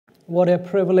What a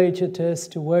privilege it is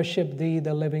to worship Thee,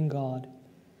 the living God.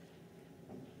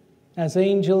 As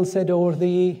angels adore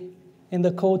Thee in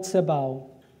the courts above,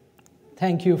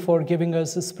 thank You for giving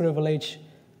us this privilege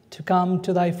to come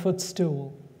to Thy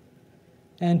footstool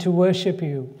and to worship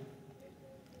You.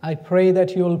 I pray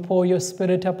that You will pour Your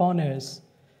Spirit upon us,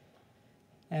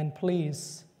 and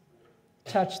please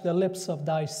touch the lips of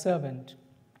Thy servant,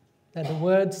 that the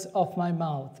words of my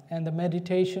mouth and the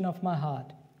meditation of my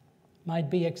heart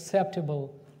might be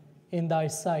acceptable in Thy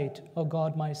sight, O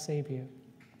God, my Savior.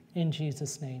 In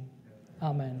Jesus' name,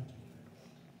 amen.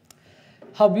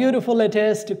 How beautiful it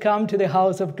is to come to the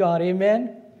house of God,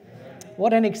 amen?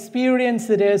 What an experience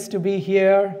it is to be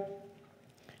here.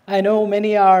 I know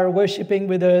many are worshiping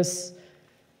with us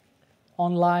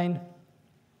online,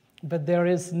 but there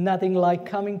is nothing like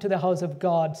coming to the house of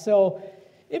God. So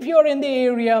if you're in the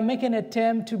area, make an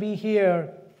attempt to be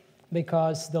here,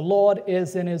 because the Lord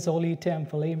is in His holy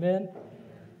temple. Amen?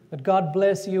 But God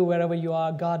bless you wherever you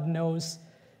are. God knows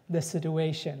the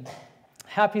situation.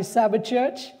 Happy Sabbath,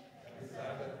 church. Happy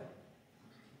Sabbath.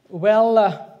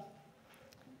 Well,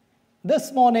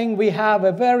 this morning we have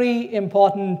a very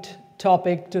important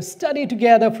topic to study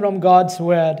together from God's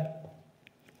Word.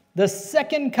 The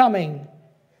second coming.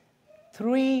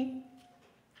 3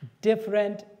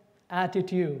 different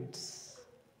attitudes.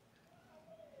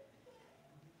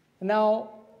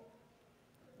 Now,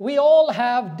 we all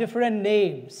have different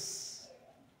names.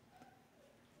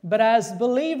 But as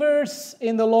believers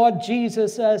in the Lord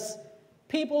Jesus, as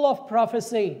people of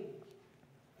prophecy,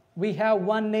 we have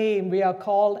one name. We are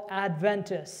called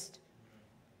Adventist,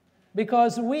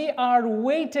 because we are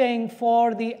waiting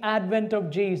for the advent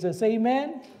of Jesus.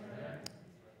 Amen?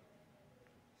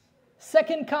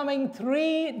 Second coming,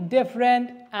 3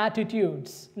 different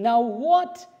attitudes. Now,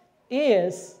 what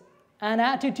is an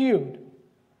attitude?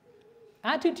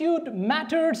 Attitude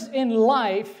matters in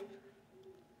life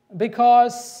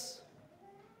because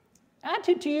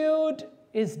attitude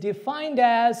is defined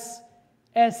as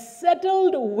a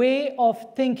settled way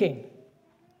of thinking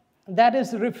that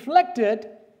is reflected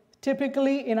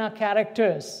typically in our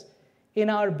characters, in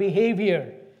our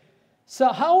behavior. So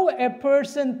how a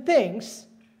person thinks,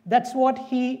 that's what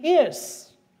he is.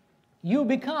 You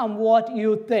become what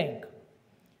you think.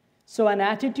 So an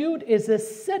attitude is a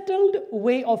settled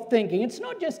way of thinking. It's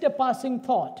not just a passing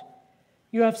thought.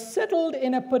 You have settled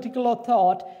in a particular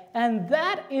thought, and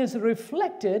that is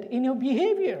reflected in your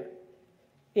behavior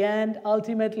and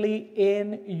ultimately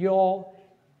in your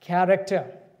character.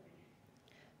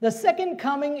 The second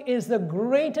coming is the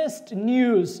greatest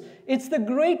news. It's the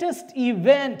greatest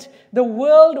event the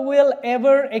world will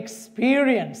ever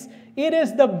experience. It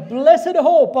is the blessed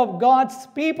hope of God's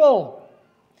people.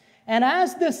 And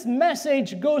as this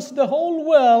message goes to the whole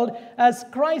world, as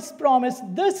Christ promised,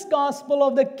 this gospel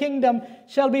of the kingdom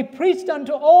shall be preached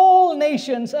unto all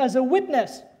nations as a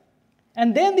witness.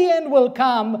 And then the end will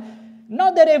come.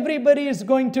 Not that everybody is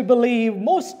going to believe.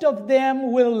 Most of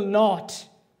them will not.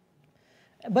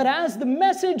 But as the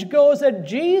message goes that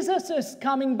Jesus is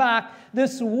coming back,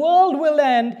 this world will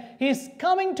end, He's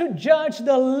coming to judge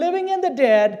the living and the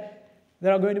dead,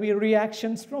 there are going to be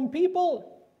reactions from people.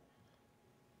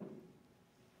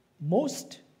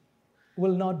 Most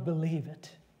will not believe it.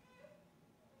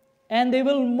 And they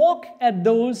will mock at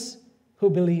those who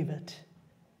believe it.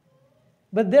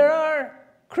 But there are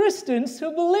Christians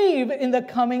who believe in the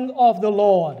coming of the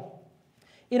Lord.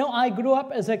 You know, I grew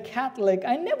up as a Catholic.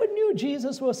 I never knew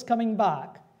Jesus was coming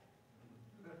back.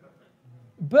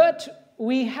 But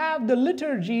we have the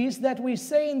liturgies that we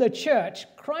say in the church.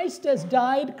 Christ has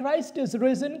died, Christ is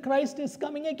risen, Christ is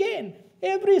coming again.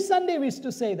 Every Sunday we used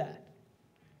to say that.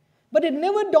 But it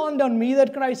never dawned on me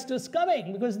that Christ is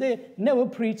coming, because they never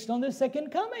preached on the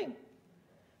second coming.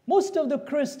 Most of the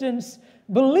Christians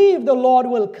believe the Lord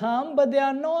will come, but they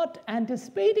are not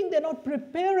anticipating, they're not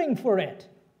preparing for it.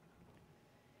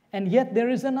 And yet there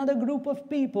is another group of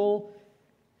people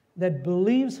that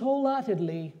believes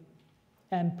wholeheartedly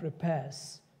and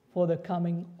prepares for the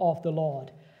coming of the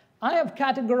Lord. I have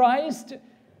categorized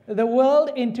the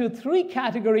world into 3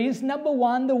 categories. Number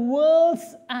 1, the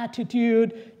world's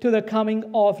attitude to the coming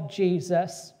of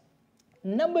Jesus.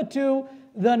 Number 2,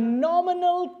 the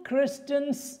nominal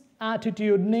Christians'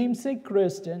 attitude, namesake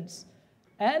Christians.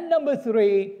 And number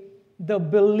 3, the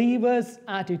believer's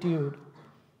attitude.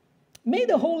 May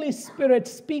the Holy Spirit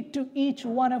speak to each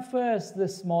one of us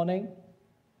this morning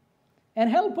and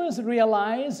help us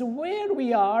realize where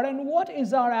we are and what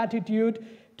is our attitude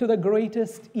to the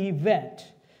greatest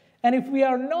event. And if we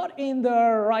are not in the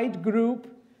right group,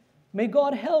 may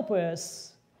God help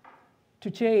us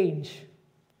to change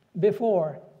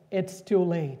before it's too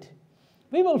late.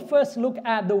 We will first look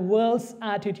at the world's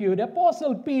attitude.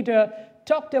 Apostle Peter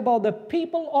talked about the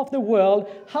people of the world,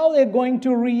 how they're going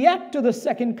to react to the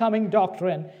second coming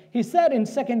doctrine. He said in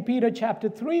 2 Peter chapter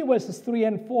 3, verses 3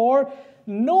 and 4,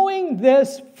 knowing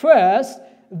this first,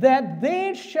 that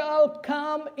there shall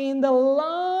come in the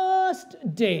last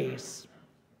days,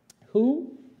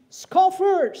 who?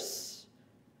 Scoffers,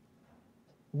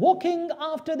 walking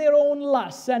after their own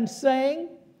lusts and saying,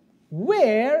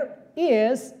 where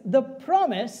is the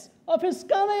promise of his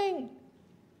coming?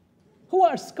 Who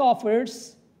are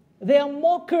scoffers? They are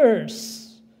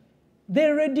mockers. They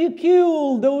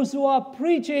ridicule those who are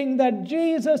preaching that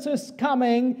Jesus is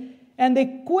coming, and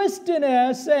they question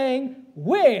us saying,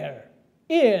 where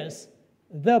is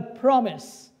the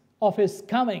promise of his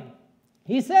coming?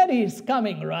 He said he's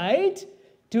coming, right?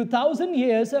 2,000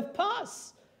 years have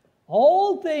passed.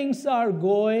 All things are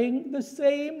going the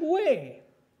same way.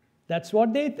 That's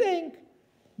what they think.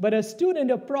 But a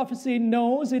student of prophecy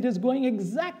knows it is going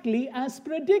exactly as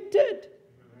predicted.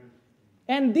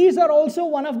 And these are also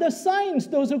one of the signs,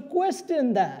 those who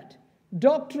question that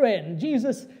doctrine.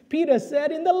 Peter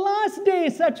said, in the last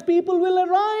days such people will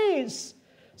arise.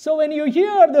 So when you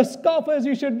hear the scoffers,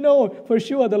 you should know for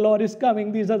sure the Lord is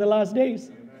coming. These are the last days.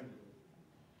 Amen.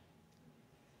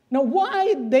 Now,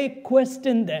 why they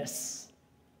question this?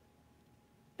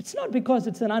 It's not because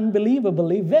it's an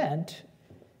unbelievable event.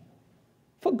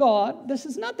 For God, this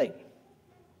is nothing.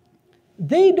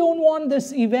 They don't want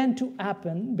this event to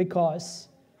happen because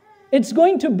it's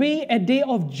going to be a day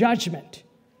of judgment.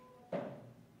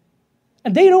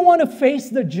 And they don't want to face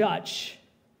the judge.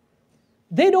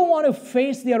 They don't want to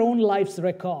face their own life's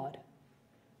record.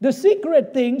 The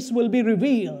secret things will be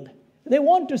revealed. They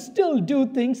want to still do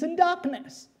things in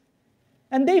darkness.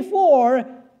 And therefore,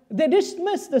 they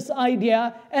dismiss this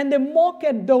idea and they mock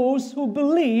at those who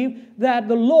believe that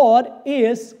the Lord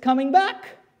is coming back.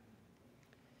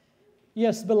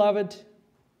 Yes, beloved,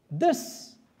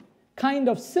 this kind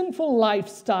of sinful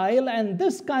lifestyle and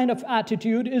this kind of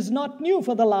attitude is not new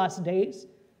for the last days.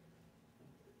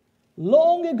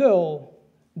 Long ago,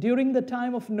 during the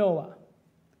time of Noah,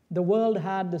 the world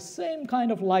had the same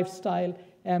kind of lifestyle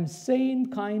and same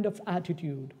kind of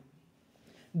attitude.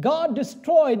 God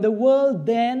destroyed the world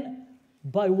then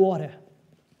by water.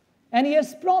 And he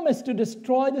has promised to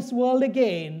destroy this world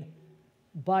again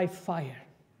by fire.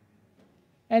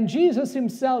 And Jesus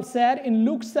himself said in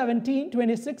Luke 17,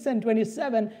 26 and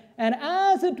 27, and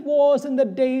as it was in the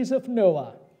days of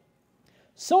Noah,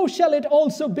 so shall it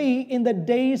also be in the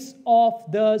days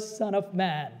of the Son of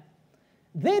Man.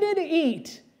 They did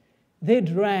eat, they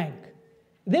drank,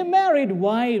 they married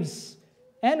wives,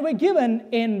 and were given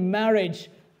in marriage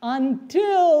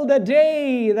until the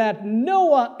day that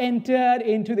Noah entered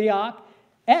into the ark,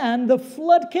 and the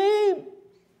flood came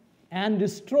and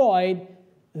destroyed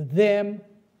them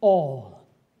all.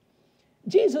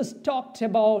 Jesus talked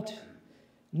about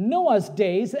Noah's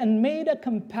days and made a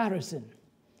comparison.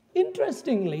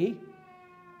 Interestingly,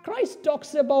 Christ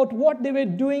talks about what they were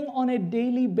doing on a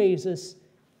daily basis: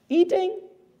 eating,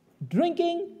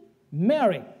 drinking,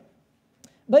 marrying.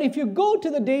 But if you go to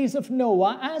the days of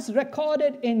Noah, as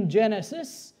recorded in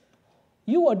Genesis,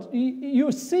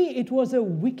 you see it was a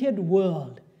wicked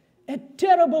world, a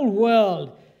terrible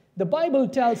world. The Bible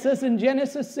tells us in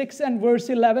Genesis 6 and verse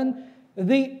 11,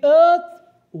 the earth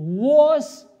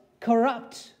was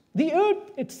corrupt, the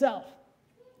earth itself,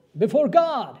 before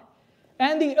God.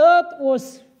 And the earth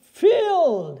was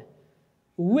filled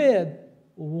with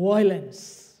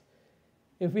violence.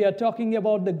 If we are talking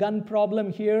about the gun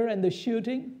problem here and the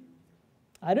shooting,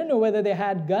 I don't know whether they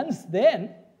had guns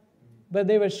then, but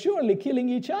they were surely killing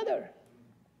each other.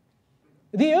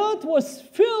 The earth was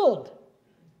filled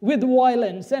with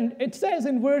violence. And it says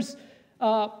in verse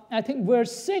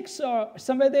 6 or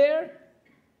somewhere there,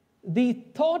 the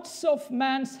thoughts of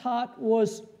man's heart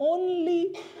was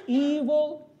only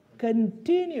evil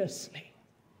continuously.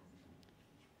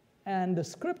 And the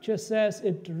scripture says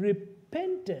it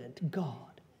repented God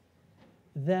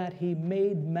that he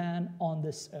made man on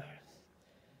this earth.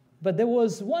 But there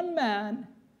was one man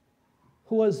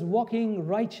who was walking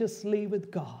righteously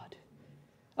with God.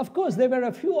 Of course, there were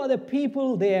a few other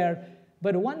people there,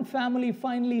 but one family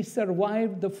finally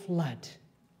survived the flood.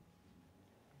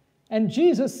 And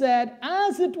Jesus said,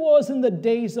 as it was in the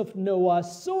days of Noah,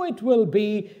 so it will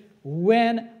be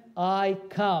when I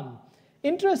come.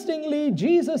 Interestingly,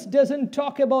 Jesus doesn't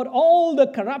talk about all the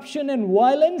corruption and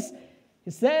violence.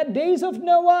 He said, days of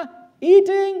Noah,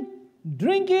 eating,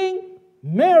 drinking,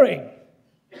 marrying.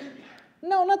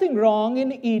 Now, nothing wrong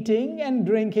in eating and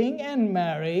drinking and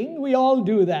marrying. We all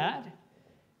do that.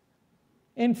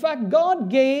 In fact, God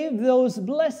gave those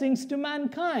blessings to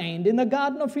mankind. In the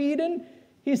Garden of Eden,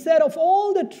 He said, of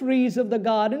all the trees of the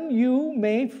garden, you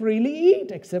may freely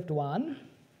eat, except one.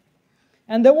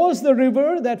 And there was the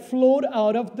river that flowed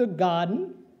out of the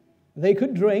garden. They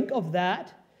could drink of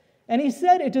that. And He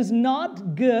said, it is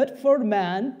not good for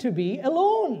man to be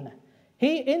alone.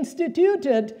 He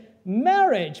instituted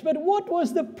marriage. But what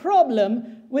was the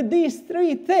problem with these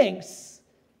three things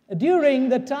during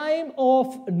the time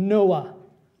of Noah?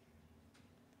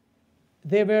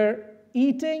 They were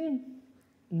eating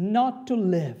not to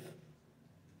live,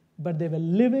 but they were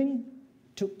living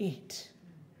to eat.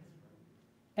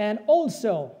 And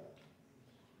also,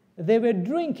 they were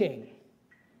drinking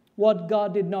what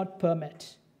God did not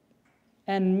permit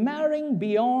and marrying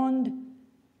beyond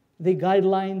the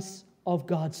guidelines of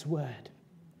God's word,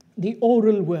 the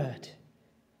oral word.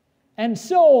 And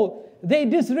so they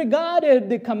disregarded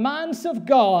the commands of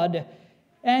God.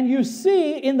 And you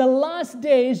see, in the last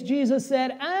days, Jesus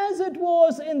said, as it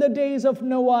was in the days of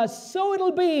Noah, so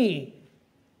it'll be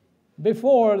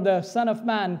before the Son of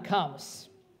Man comes.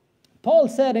 Paul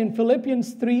said in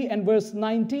Philippians 3 and verse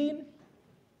 19,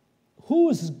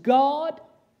 whose God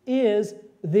is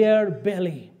their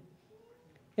belly.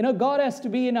 You know, God has to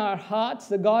be in our hearts.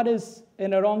 The God is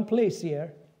in a wrong place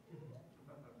here.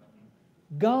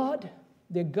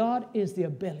 Their God is their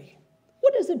belly.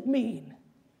 What does it mean?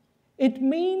 It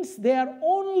means they are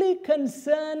only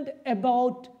concerned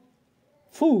about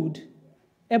food,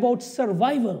 about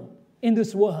survival in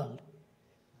this world.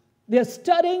 They're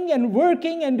studying and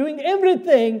working and doing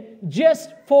everything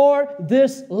just for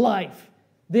this life.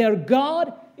 Their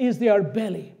God is their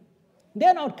belly.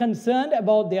 They're not concerned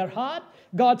about their heart.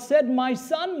 God said, my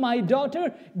son, my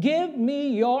daughter, give me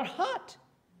your heart.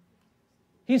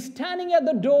 He's standing at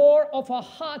the door of our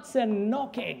hearts and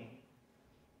knocking.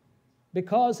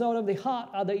 Because out of the heart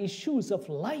are the issues of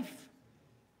life.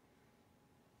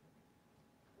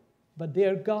 But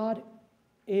their God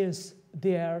is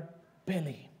their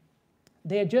belly.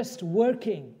 They're just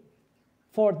working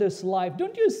for this life.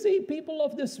 Don't you see people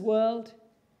of this world?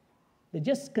 They're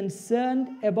just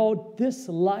concerned about this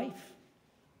life.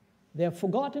 They're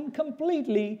forgotten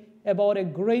completely about a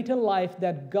greater life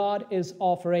that God is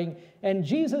offering. And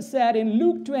Jesus said in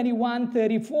Luke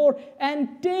 21:34, and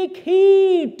take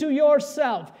heed to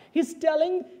yourself. He's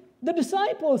telling the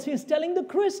disciples, He's telling the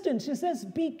Christians, He says,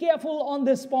 be careful on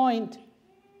this point,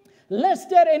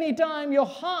 lest at any time your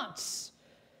hearts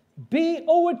be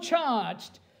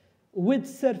overcharged with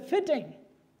surfeiting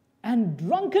and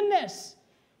drunkenness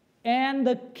and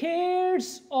the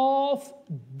cares of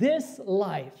this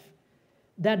life,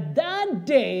 that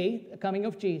day, the coming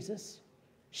of Jesus,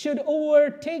 should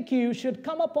overtake you, should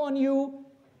come upon you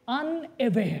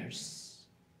unawares.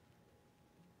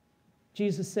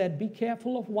 Jesus said, be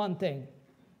careful of one thing.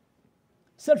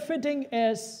 Surfeiting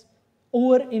is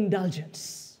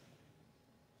overindulgence.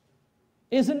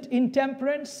 Isn't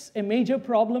intemperance a major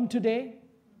problem today?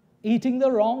 Eating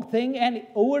the wrong thing and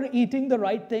overeating the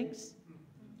right things?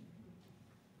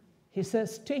 He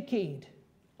says, take heed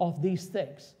of these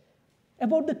things.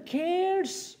 About the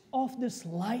cares of this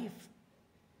life.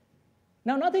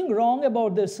 Now, nothing wrong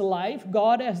about this life.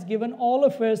 God has given all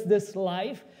of us this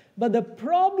life. But the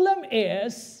problem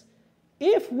is,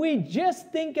 if we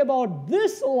just think about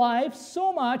this life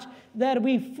so much that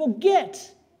we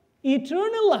forget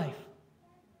eternal life,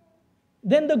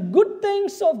 then the good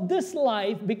things of this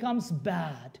life becomes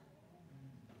bad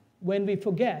when we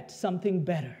forget something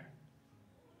better.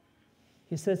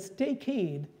 He says, take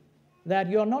heed that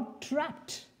you're not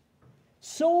trapped,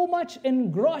 so much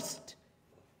engrossed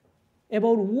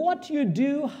about what you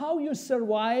do, how you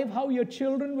survive, how your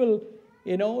children will,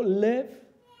 live,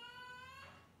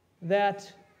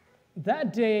 that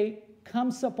day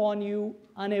comes upon you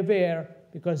unaware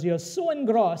because you're so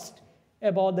engrossed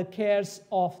about the cares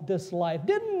of this life.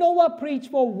 Didn't Noah preach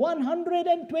for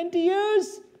 120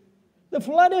 years? The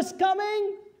flood is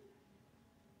coming.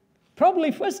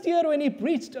 Probably first year when he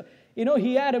preached,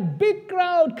 he had a big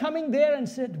crowd coming there and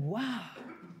said, wow,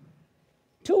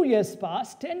 2 years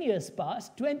passed, 10 years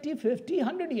passed, 20, 50,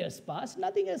 100 years passed,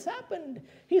 nothing has happened.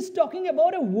 He's talking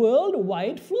about a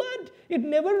worldwide flood. It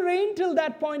never rained till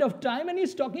that point of time, and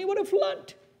he's talking about a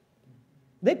flood.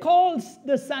 They called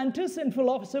the scientists and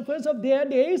philosophers of their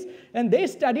days, and they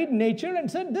studied nature and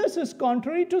said, this is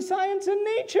contrary to science and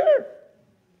nature.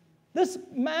 This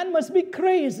man must be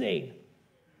crazy.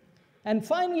 And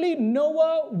finally,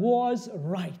 Noah was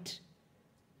right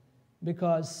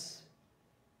because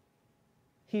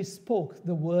he spoke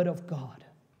the word of God.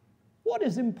 What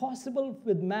is impossible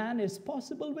with man is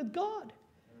possible with God.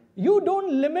 You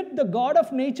don't limit the God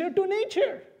of nature to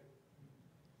nature.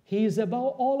 He is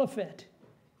above all of it.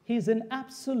 He is in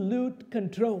absolute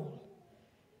control.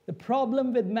 The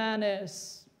problem with man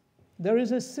is there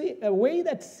is a way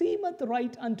that seemeth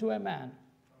right unto a man,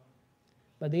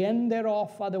 but the end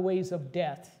thereof are the ways of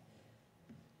death.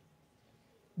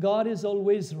 God is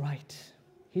always right.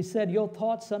 He said, your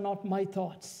thoughts are not my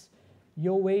thoughts.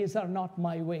 Your ways are not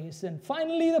my ways. And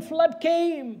finally the flood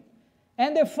came,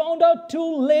 and they found out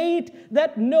too late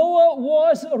that Noah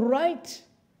was right.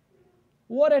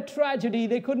 What a tragedy.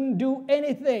 They couldn't do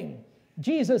anything.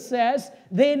 Jesus says,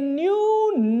 they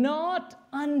knew not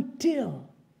until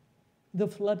the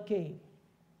flood came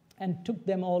and took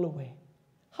them all away.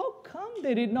 How come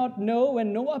they did not know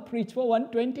when Noah preached for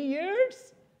 120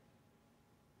 years?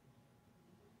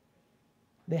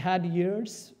 They had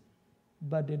ears,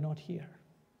 but did not hear.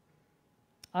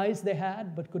 Eyes they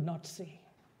had, but could not see.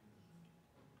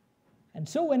 And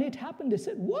so when it happened, they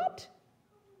said, what?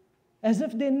 As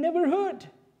if they never heard.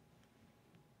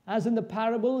 As in the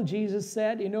parable, Jesus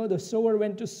said, the sower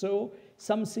went to sow.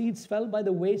 Some seeds fell by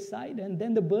the wayside, and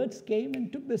then the birds came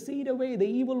and took the seed away. The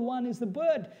evil one is the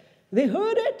bird. They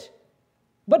heard it,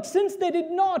 but since they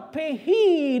did not pay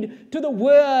heed to the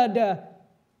word,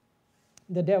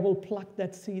 the devil plucked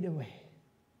that seed away.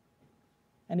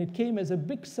 And it came as a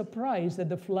big surprise that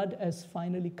the flood has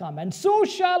finally come. And so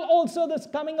shall also this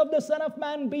coming of the Son of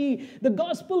Man be. The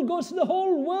gospel goes to the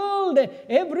whole world.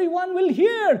 Everyone will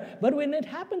hear. But when it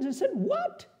happens, they said,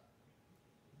 what?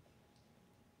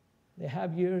 They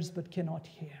have ears but cannot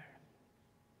hear.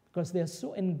 Because they are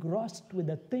so engrossed with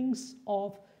the things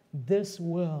of this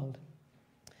world.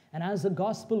 And as the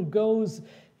gospel goes,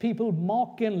 people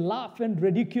mock and laugh and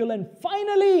ridicule. And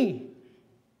finally,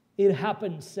 it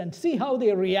happens, and see how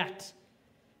they react.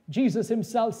 Jesus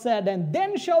himself said, and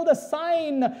then shall the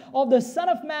sign of the Son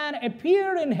of Man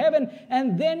appear in heaven,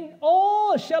 and then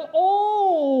all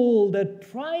the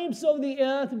tribes of the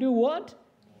earth do what?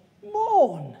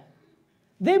 Mourn.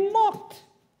 They mocked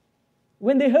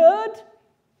when they heard.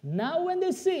 Now when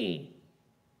they see,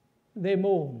 they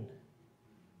mourn.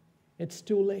 It's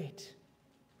too late.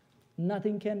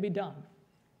 Nothing can be done.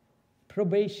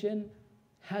 Probation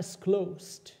has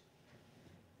closed.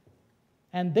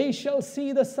 And they shall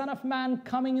see the Son of Man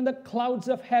coming in the clouds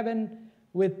of heaven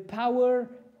with power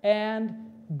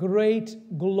and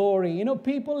great glory.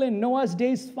 People in Noah's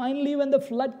days, finally when the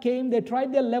flood came, they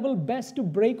tried their level best to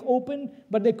break open,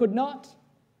 but they could not.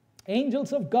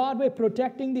 Angels of God were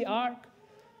protecting the ark,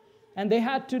 and they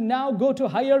had to now go to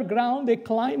higher ground. They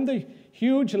climbed the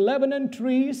huge Lebanon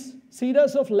trees,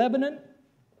 cedars of Lebanon,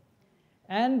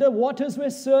 and the waters were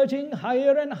surging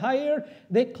higher and higher.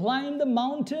 They climbed the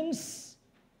mountains,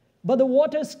 but the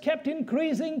waters kept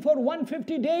increasing for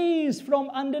 150 days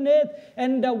from underneath,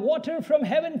 and the water from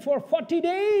heaven for 40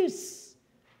 days.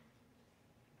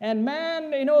 And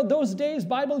man, those days,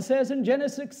 Bible says in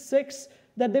Genesis 6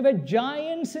 that there were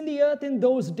giants in the earth in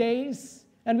those days.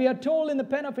 And we are told in the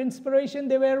pen of inspiration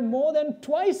they were more than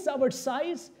twice our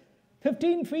size,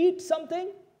 15 feet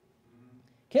something.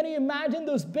 Can you imagine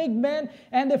those big men?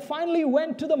 And they finally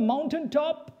went to the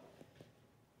mountaintop.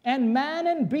 And man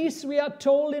and beast, we are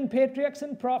told in Patriarchs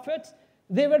and Prophets,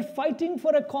 they were fighting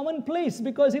for a common place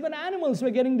because even animals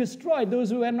were getting destroyed, those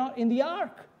who were not in the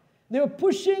ark. They were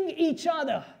pushing each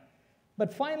other.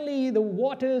 But finally, the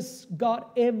waters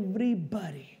got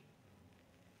everybody.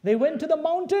 They went to the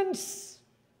mountains,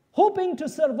 hoping to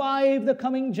survive the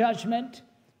coming judgment,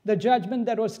 the judgment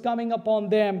that was coming upon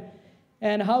them.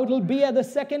 And how it will be at the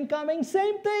second coming,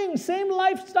 same thing, same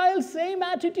lifestyle, same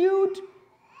attitude.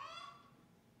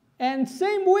 And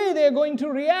same way they're going to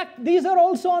react. These are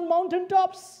also on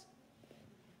mountaintops.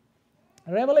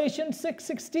 Revelation 6,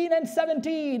 16 and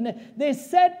 17. They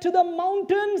said to the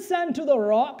mountains and to the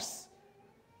rocks,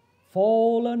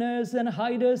 fall on us and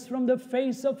hide us from the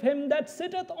face of him that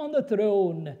sitteth on the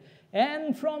throne,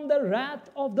 and from the wrath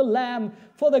of the Lamb.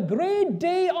 For the great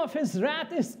day of his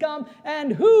wrath is come,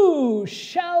 and who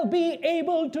shall be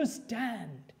able to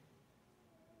stand?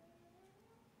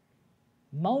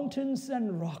 Mountains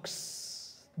and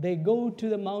rocks. They go to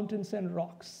the mountains and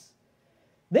rocks.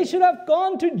 They should have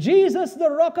gone to Jesus, the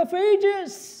rock of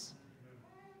ages.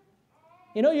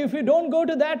 If you don't go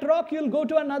to that rock, you'll go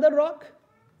to another rock.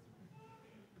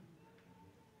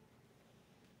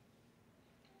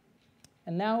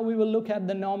 And now we will look at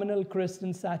the nominal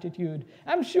Christian's attitude.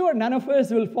 I'm sure none of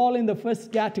us will fall in the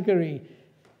first category.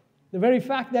 The very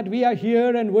fact that we are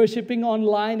here and worshiping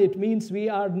online, it means we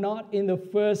are not in the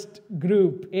first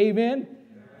group. Amen?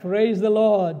 Praise the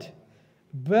Lord.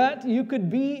 But you could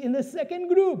be in the second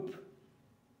group.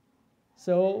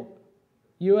 So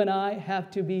you and I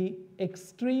have to be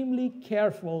extremely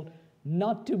careful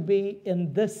not to be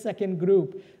in this second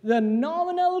group, the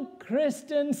nominal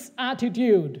Christian's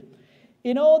attitude.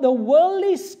 You know, the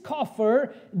worldly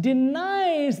scoffer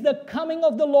denies the coming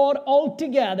of the Lord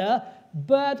altogether,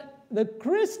 but the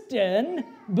Christian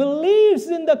believes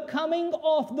in the coming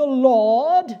of the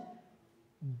Lord,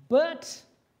 but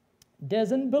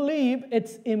doesn't believe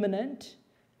it's imminent.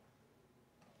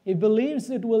 He believes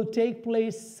it will take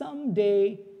place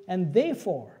someday, and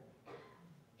therefore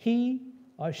he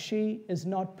or she is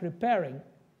not preparing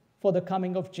for the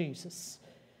coming of Jesus.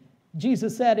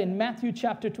 Jesus said in Matthew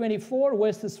chapter 24,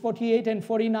 verses 48 and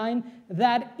 49,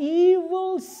 that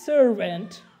evil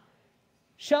servant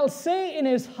shall say in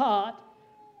his heart,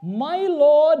 my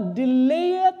Lord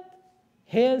delayeth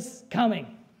his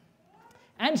coming,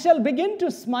 and shall begin to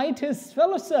smite his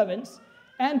fellow servants,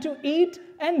 and to eat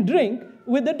and drink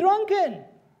with the drunken.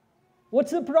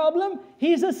 What's the problem?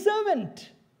 He's a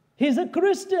servant. He's a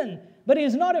Christian, but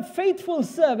he's not a faithful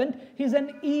servant. He's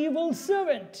an evil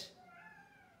servant.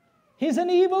 He's an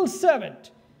evil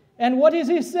servant. And what is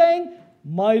he saying?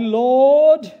 My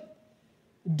Lord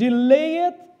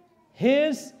delayeth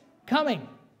his coming.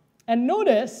 And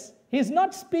notice, he's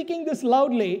not speaking this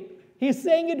loudly. He's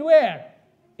saying it where?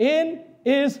 In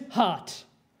his heart.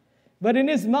 But in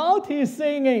his mouth, he's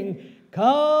singing,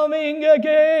 coming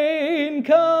again,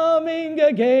 coming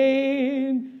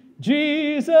again.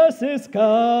 Jesus is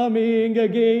coming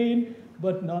again,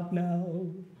 but not now.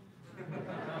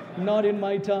 Not in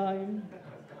my time.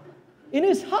 In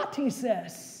his heart, he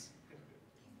says,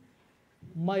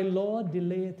 my Lord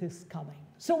delayeth his coming.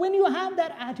 So when you have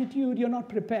that attitude, you're not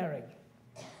preparing.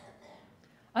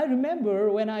 I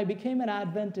remember when I became an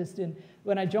Adventist,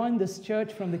 when I joined this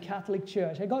church from the Catholic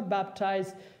Church, I got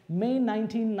baptized May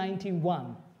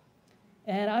 1991.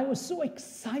 And I was so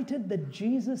excited that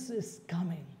Jesus is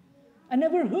coming. I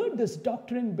never heard this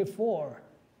doctrine before.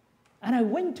 And I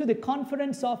went to the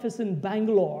conference office in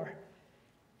Bangalore,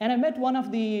 and I met one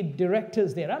of the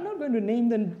directors there. I'm not going to name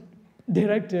the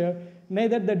director,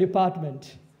 neither the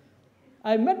department.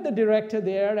 I met the director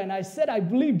there, and I said, I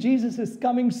believe Jesus is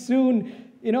coming soon.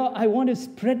 You know, I want to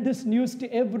spread this news to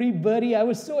everybody. I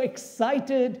was so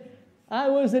excited. I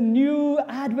was a new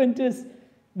Adventist.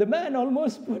 The man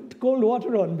almost put cold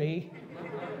water on me.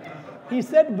 He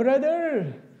said,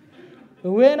 brother,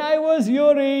 when I was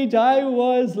your age, I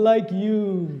was like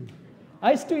you.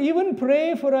 I used to even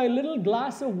pray for a little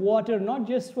glass of water, not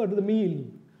just for the meal.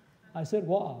 I said,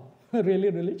 wow, really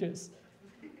religious.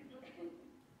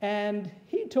 And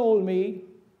he told me,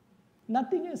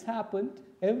 nothing has happened.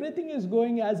 Everything is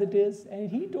going as it is. And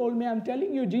he told me, I'm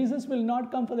telling you, Jesus will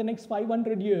not come for the next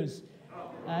 500 years.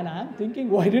 And I'm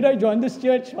thinking, why did I join this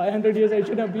church? 500 years, I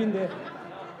should have been there.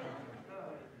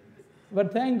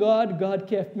 But thank God, God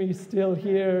kept me still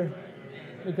here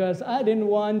because I didn't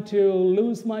want to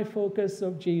lose my focus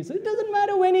of Jesus. It doesn't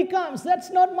matter when he comes. That's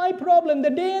not my problem. The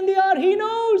day and the hour, he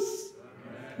knows.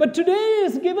 But today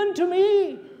is given to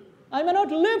me. I may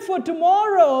not live for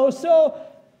tomorrow, so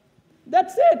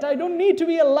that's it. I don't need to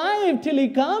be alive till he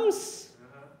comes.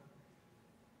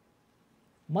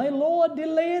 My Lord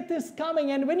delayeth his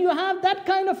coming. And when you have that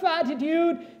kind of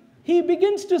attitude, he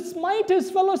begins to smite his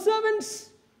fellow servants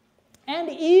and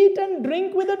eat and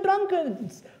drink with the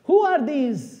drunkards. Who are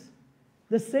these?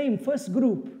 The same first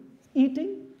group,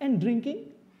 eating and drinking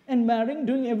and marrying,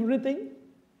 doing everything.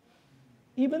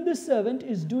 Even the servant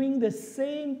is doing the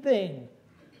same thing.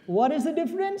 What is the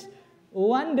difference?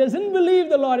 One doesn't believe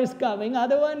the Lord is coming.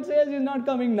 Other one says he's not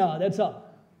coming now. That's all.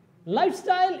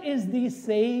 Lifestyle is the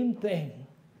same thing.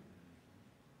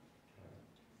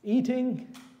 Eating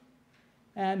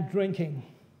and drinking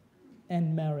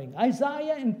and marrying.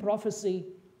 Isaiah in prophecy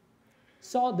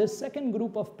saw this second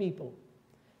group of people,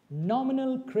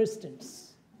 nominal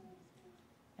Christians.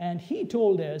 And he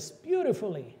told us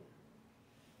beautifully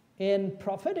in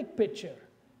prophetic picture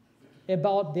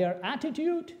about their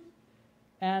attitude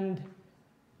and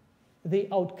the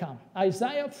outcome.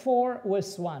 Isaiah 4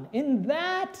 verse 1. In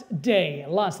that day,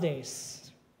 last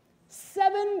days,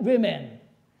 7 women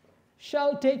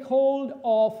shall take hold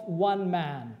of one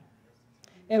man.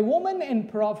 A woman in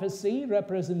prophecy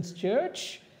represents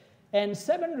church, and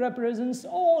 7 represents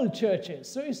all churches.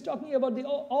 So he's talking about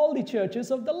all the churches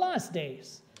of the last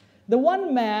days. The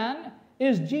one man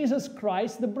is Jesus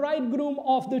Christ, the bridegroom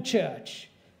of the church.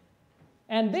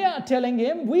 And they are telling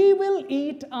him, we will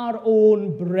eat our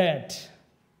own bread,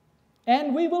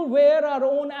 and we will wear our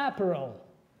own apparel.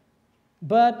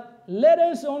 But let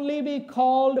us only be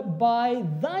called by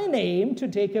thy name to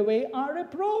take away our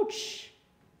reproach.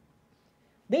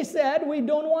 They said, we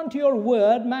don't want your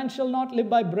word. Man shall not live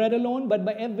by bread alone, but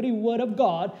by every word of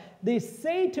God. They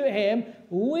say to him,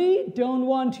 we don't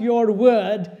want your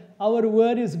word. Our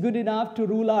word is good enough to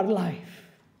rule our life.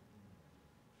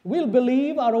 We'll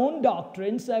believe our own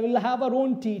doctrines. I will have our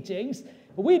own teachings.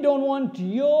 We don't want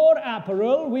your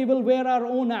apparel. We will wear our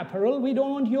own apparel. We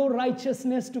don't want your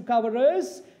righteousness to cover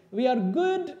us. We are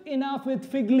good enough with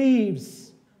fig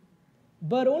leaves.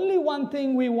 But only one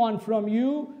thing we want from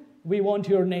you. We want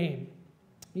your name.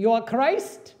 You are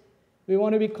Christ. We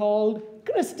want to be called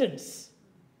Christians.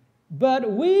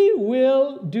 But we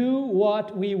will do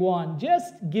what we want.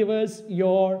 Just give us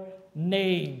your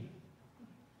name.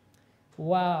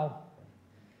 Wow.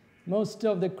 Most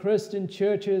of the Christian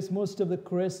churches, most of the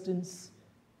Christians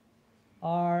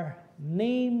are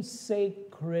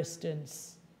namesake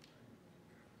Christians.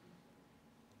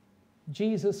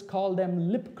 Jesus called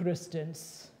them lip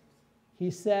Christians. He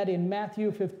said in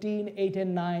Matthew 15, 8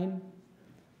 and 9,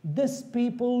 this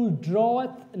people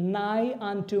draweth nigh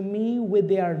unto me with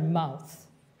their mouth,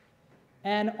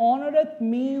 and honoreth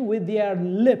me with their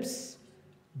lips,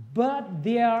 but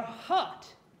their heart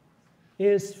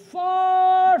is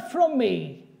far from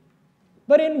me.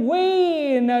 But in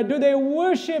vain do they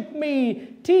worship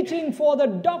me, teaching for the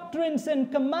doctrines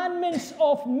and commandments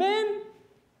of men.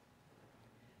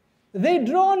 They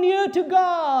draw near to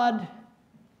God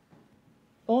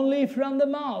only from the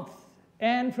mouth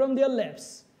and from their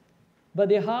lips, but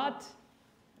their heart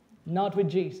not with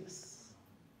Jesus.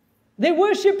 They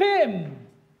worship him,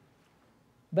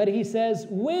 but he says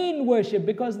vain worship,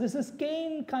 because this is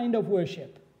Cain kind of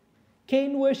worship.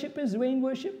 Cain worship is vain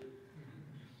worship.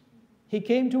 He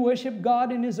came to worship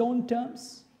God in his own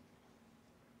terms,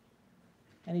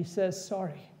 and he says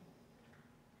sorry.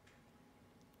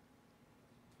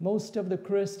 Most of the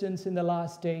Christians in the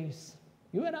last days,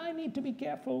 you and I need to be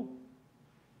careful.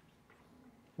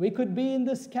 We could be in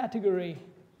this category.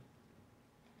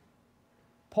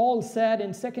 Paul said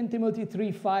in 2 Timothy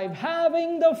 3:5,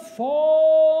 having the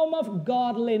form of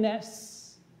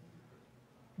godliness,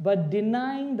 but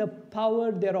denying the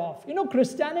power thereof. You know,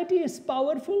 Christianity is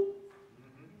powerful.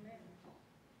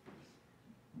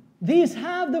 These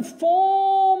have the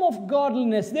form of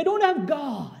godliness. They don't have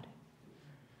God.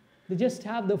 They just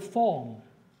have the form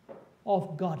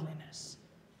of godliness.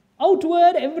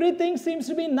 Outward, everything seems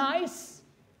to be nice.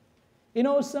 You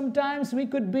know, sometimes we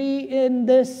could be in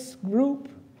this group.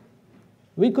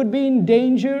 We could be in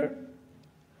danger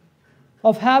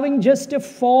of having just a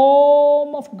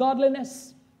form of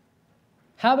godliness,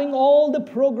 having all the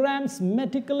programs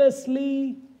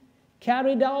meticulously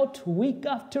carried out week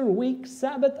after week,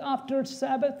 Sabbath after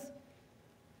Sabbath.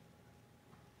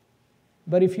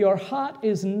 But if your heart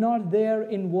is not there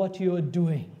in what you are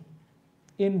doing,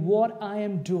 in what I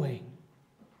am doing,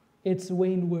 it's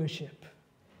vain worship.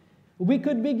 We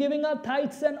could be giving our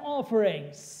tithes and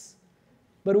offerings,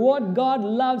 but what God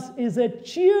loves is a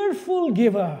cheerful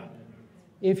giver.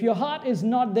 If your heart is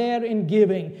not there in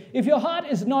giving, if your heart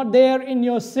is not there in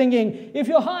your singing, if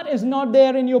your heart is not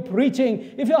there in your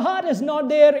preaching, if your heart is not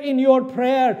there in your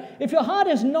prayer, if your heart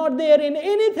is not there in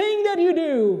anything that you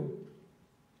do,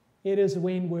 it is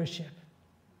vain worship.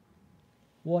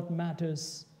 What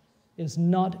matters is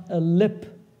not a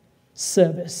lip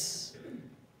service,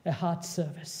 a heart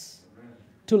service.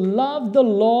 To love the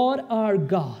Lord our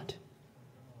God,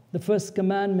 the first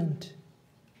commandment,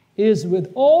 is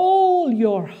with all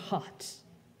your heart,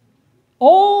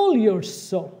 all your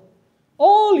soul,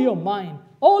 all your mind,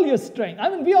 all your strength. I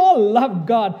mean, we all love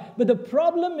God, but the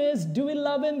problem is, do we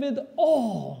love him with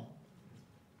all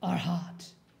our heart?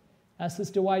 As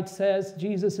Sister White says,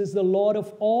 Jesus is the Lord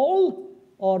of all,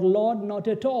 or Lord not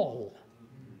at all.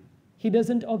 He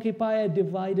doesn't occupy a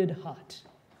divided heart.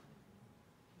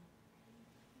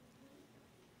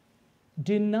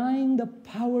 Denying the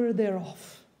power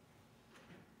thereof.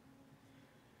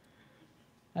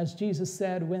 As Jesus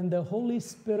said, when the Holy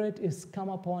Spirit is come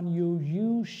upon you,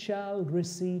 you shall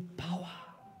receive power.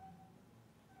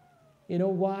 You know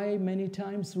why many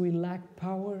times we lack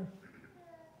power?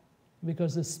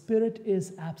 Because the Spirit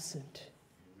is absent.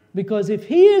 Because if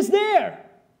he is there,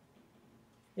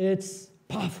 it's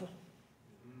powerful.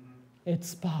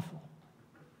 It's powerful.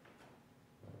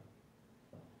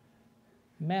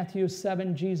 Matthew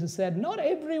 7, Jesus said, not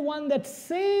everyone that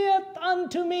saith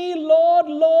unto me, Lord,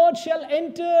 Lord, shall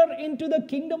enter into the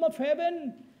kingdom of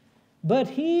heaven, but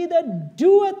he that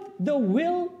doeth the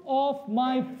will of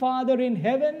my Father in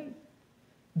heaven.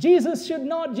 Jesus should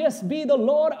not just be the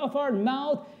Lord of our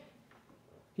mouth,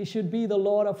 he should be the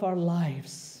Lord of our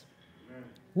lives. Amen.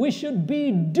 We should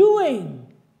be doing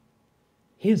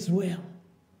his will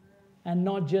and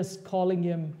not just calling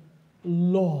him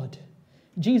Lord.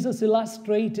 Jesus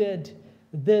illustrated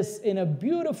this in a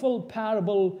beautiful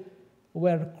parable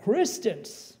where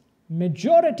Christians,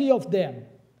 majority of them,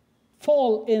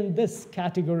 fall in this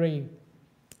category.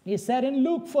 He said in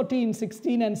Luke 14,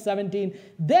 16 and 17,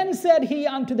 "Then said he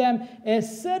unto them, A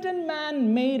certain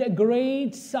man made a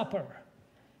great supper,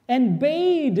 and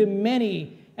bade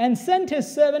many, and sent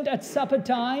his servant at supper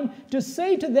time to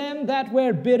say to them that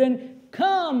were bidden,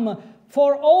 Come,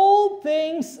 for all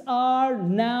things are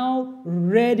now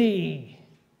ready."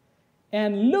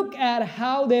 And look at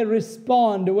how they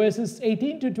respond, verses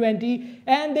 18 to 20.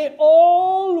 "And they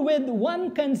all with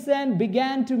one consent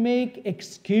began to make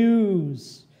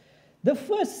excuse. The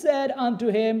first said unto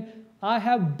him, I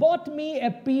have bought me a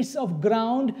piece of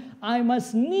ground. I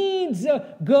must needs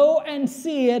go and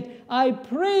see it. I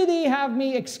pray thee have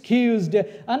me excused.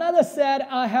 Another said,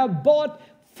 I have bought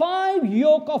 5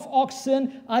 yoke of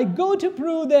oxen. I go to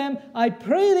prove them. I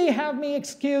pray thee have me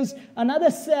excused.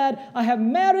 Another said, I have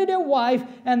married a wife,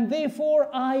 and therefore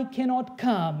I cannot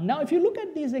come." Now, if you look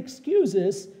at these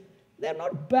excuses, they're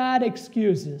not bad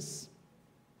excuses.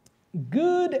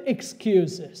 Good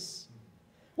excuses.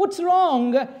 What's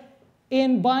wrong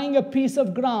in buying a piece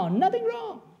of ground? Nothing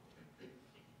wrong.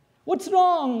 What's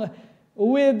wrong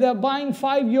with buying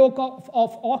 5 yoke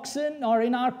of oxen, or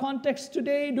in our context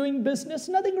today, doing business?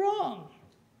 Nothing wrong.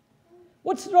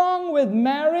 What's wrong with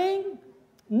marrying?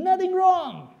 Nothing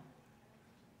wrong.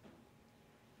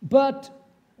 But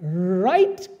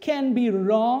right can be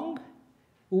wrong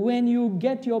when you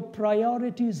get your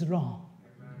priorities wrong.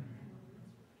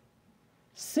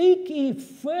 Seek ye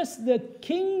first the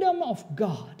kingdom of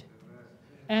God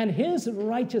and his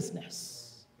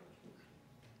righteousness.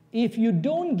 If you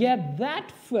don't get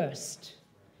that first,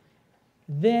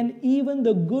 then even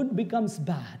the good becomes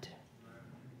bad.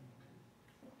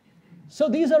 So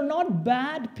these are not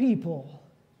bad people.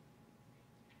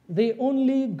 They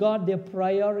only got their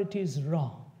priorities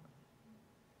wrong.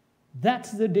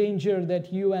 That's the danger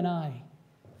that you and I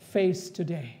face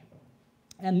today.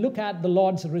 And look at the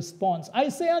Lord's response. "I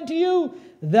say unto you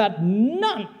that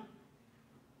none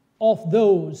of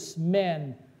those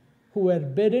men who were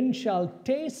bidden shall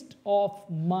taste of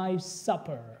my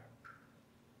supper."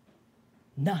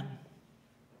 None.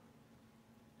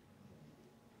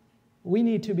 We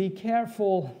need to be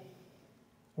careful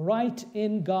right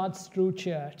in God's true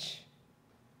church.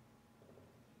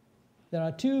 There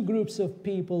are 2 groups of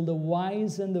people, the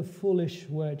wise and the foolish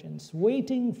virgins,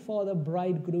 waiting for the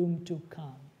bridegroom to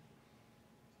come.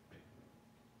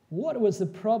 What was the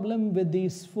problem with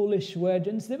these foolish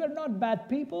virgins? They were not bad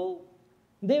people.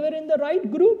 They were in the right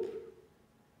group,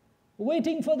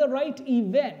 waiting for the right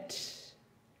event.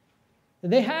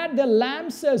 They had the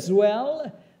lamps as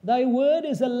well. "Thy word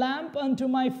is a lamp unto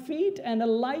my feet and a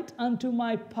light unto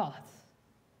my path."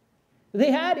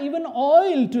 They had even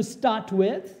oil to start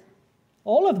with.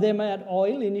 All of them had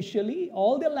oil initially.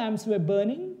 All their lamps were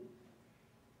burning.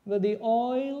 But the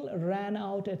oil ran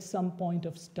out at some point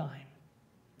of time.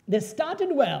 They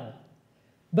started well.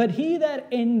 "But he that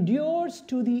endures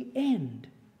to the end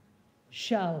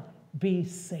shall be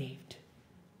saved."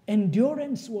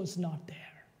 Endurance was not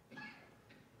there.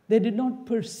 They did not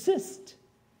persist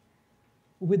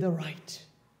with the right.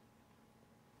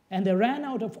 And they ran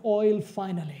out of oil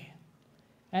finally.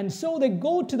 And so they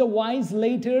go to the wise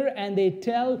later, and they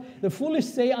tell, the foolish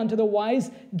say unto the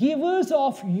wise, "Give us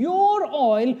of your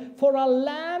oil, for our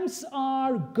lamps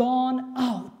are gone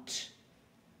out."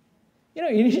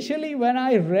 Initially when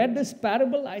I read this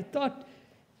parable, I thought,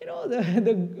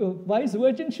 the wise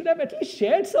virgin should have at least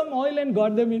shared some oil and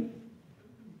got them in.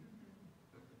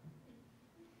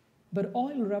 But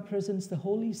oil represents the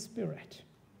Holy Spirit.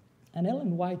 And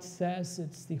Ellen White says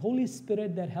it's the Holy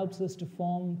Spirit that helps us to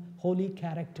form holy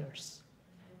characters.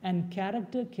 And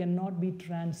character cannot be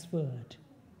transferred.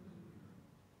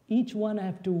 Each one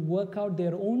have to work out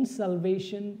their own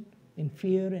salvation in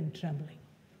fear and trembling.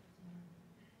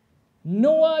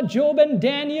 Noah, Job, and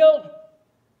Daniel,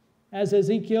 as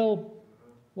Ezekiel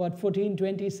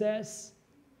 14:20 says,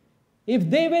 if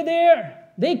they were there,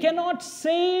 they cannot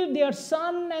save their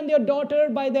son and their daughter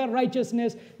by their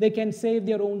righteousness. They can save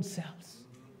their own selves.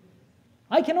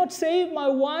 I cannot save my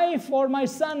wife or my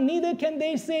son, neither can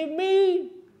they save me.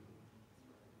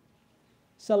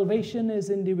 Salvation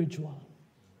is individual.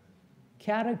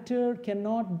 Character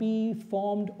cannot be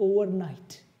formed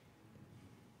overnight.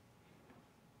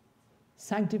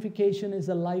 Sanctification is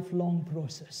a lifelong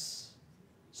process.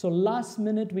 So last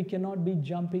minute we cannot be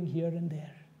jumping here and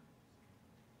there.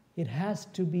 It has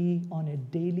to be on a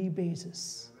daily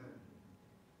basis,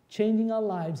 changing our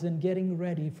lives and getting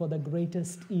ready for the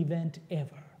greatest event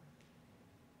ever.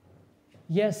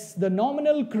 Yes, the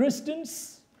nominal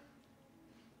Christians,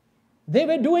 they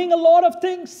were doing a lot of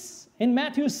things. In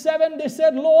Matthew 7, they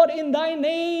said, Lord, in thy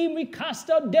name we cast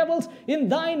out devils. In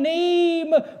thy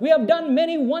name we have done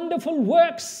many wonderful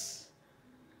works.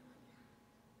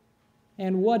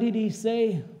 And what did he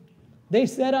say? They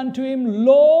said unto him,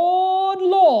 Lord,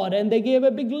 Lord. And they gave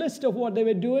a big list of what they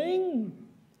were doing.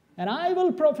 And I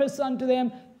will profess unto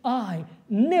them, I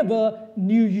never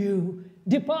knew you.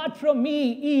 Depart from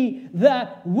me, ye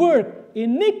that work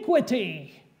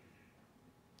iniquity.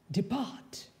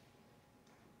 Depart.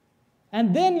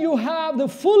 And then you have the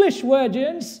foolish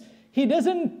virgins. He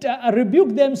doesn't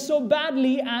rebuke them so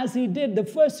badly as he did the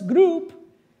first group.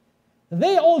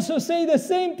 They also say the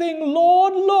same thing,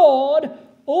 Lord, Lord,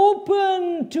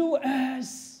 open to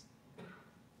us.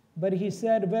 But he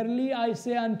said, verily I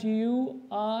say unto you,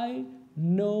 I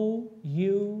know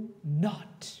you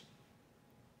not.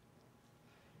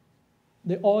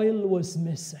 The oil was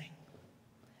missing.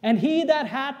 And he that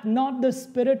hath not the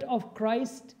Spirit of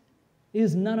Christ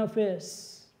is none of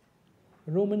his.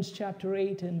 Romans chapter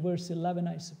 8 and verse 11,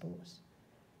 I suppose.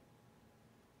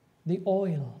 The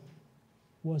oil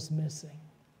was missing.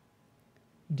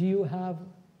 Do you have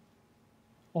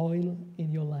oil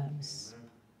in your lamps?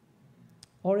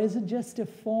 Or is it just a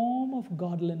form of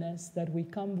godliness that we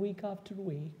come week after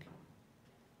week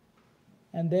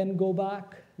and then go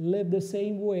back, live the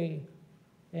same way,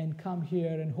 and come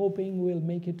here and hoping we'll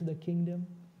make it to the kingdom?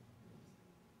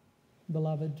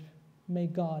 Beloved, may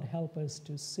God help us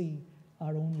to see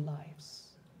our own lives.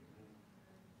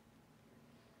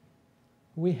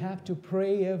 We have to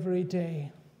pray every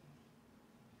day,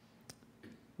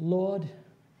 Lord,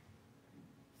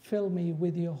 fill me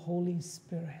with your Holy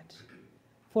Spirit.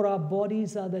 For our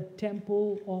bodies are the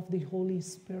temple of the Holy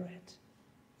Spirit.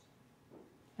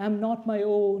 I'm not my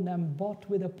own, I'm bought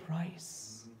with a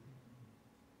price.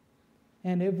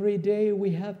 And every day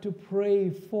we have to pray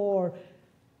for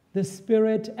the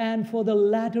Spirit and for the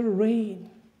latter rain.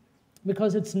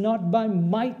 Because it's not by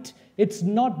might, it's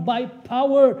not by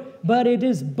power, but it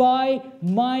is by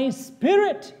my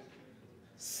Spirit,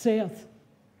 saith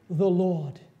the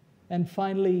Lord. And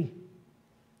finally,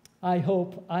 I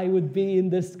hope I would be in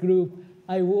this group.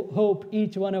 I hope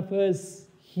each one of us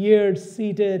here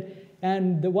seated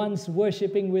and the ones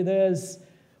worshiping with us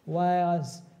via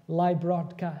live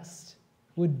broadcast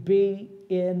would be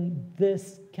in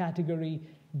this category,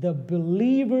 the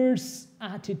believer's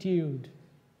attitude.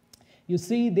 You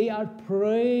see, they are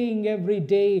praying every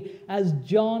day as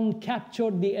John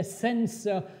captured the essence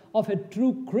of a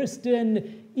true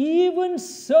Christian. Even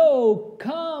so,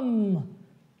 come,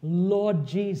 Lord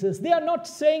Jesus. They are not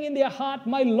saying in their heart,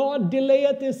 my Lord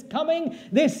delayeth his coming.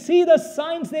 They see the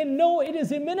signs. They know it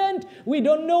is imminent. We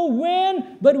don't know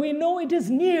when, but we know it is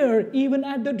near, even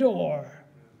at the door.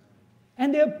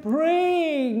 And they're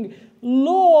praying,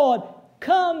 Lord,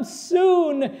 come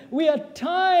soon. We are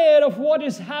tired of what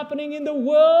is happening in the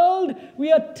world.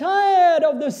 We are tired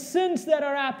of the sins that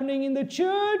are happening in the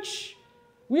church.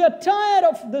 We are tired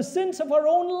of the sins of our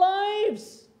own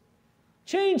lives.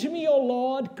 Change me, O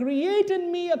Lord. Create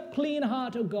in me a clean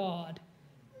heart, O God,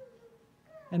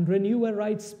 and renew a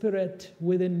right spirit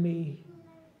within me.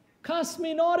 Cast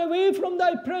me not away from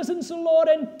thy presence, O Lord,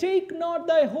 and take not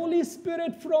thy Holy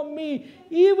Spirit from me.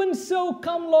 Even so,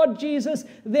 come, Lord Jesus.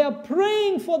 They are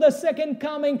praying for the second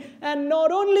coming. And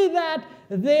not only that,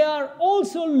 they are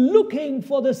also looking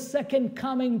for the second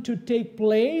coming to take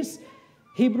place.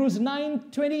 Hebrews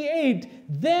 9:28,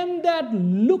 them that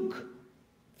look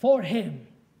for him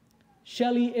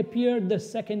shall he appear the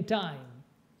second time.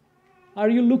 Are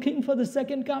you looking for the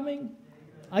second coming?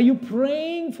 Are you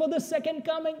praying for the second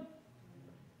coming?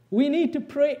 We need to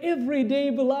pray every day,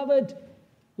 beloved.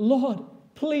 Lord,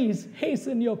 please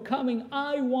hasten your coming.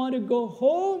 I want to go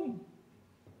home.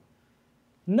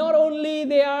 Not only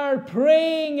they are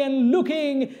praying and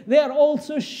looking, they are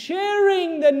also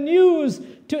sharing the news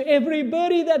to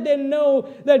everybody that they know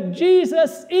that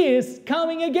Jesus is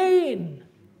coming again.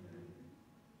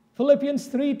 Philippians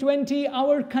 3:20,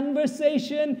 our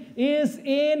conversation is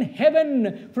in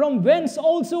heaven, from whence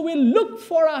also we look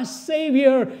for our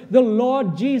Savior, the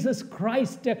Lord Jesus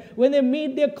Christ. When they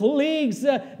meet their colleagues,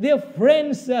 their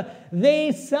friends,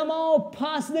 they somehow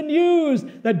pass the news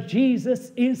that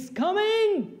Jesus is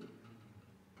coming.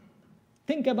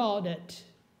 Think about it.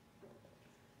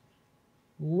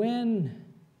 When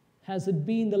has it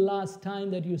been the last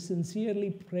time that you sincerely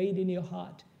prayed in your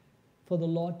heart for the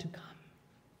Lord to come?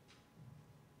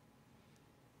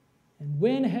 And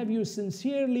when have you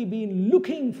sincerely been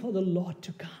looking for the Lord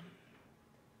to come?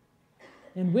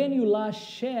 And when you last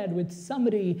shared with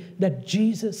somebody that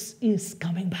Jesus is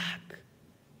coming back?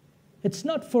 It's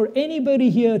not for anybody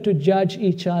here to judge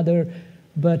each other,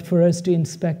 but for us to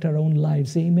inspect our own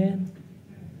lives. Amen?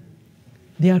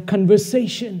 Their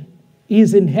conversation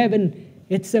is in heaven.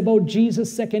 It's about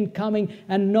Jesus' second coming.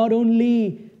 And not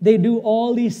only they do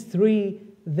all these three,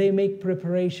 they make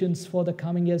preparations for the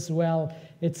coming as well.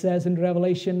 It says in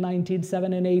Revelation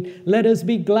 19:7 and 8, "Let us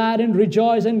be glad and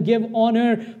rejoice and give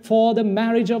honor, for the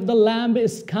marriage of the Lamb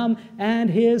is come, and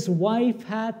his wife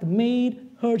hath made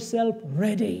herself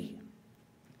ready.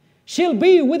 She'll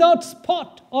be without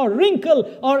spot or wrinkle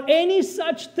or any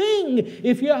such thing."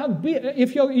 If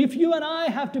you and I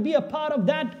have to be a part of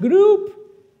that group,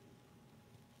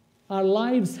 our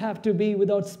lives have to be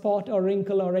without spot or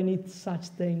wrinkle or any such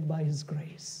thing by His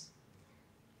grace.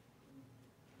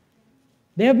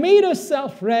 They have made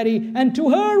herself ready, and to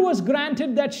her was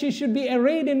granted that she should be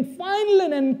arrayed in fine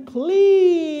linen,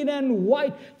 clean and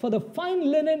white. For the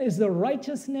fine linen is the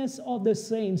righteousness of the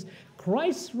saints.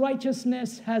 Christ's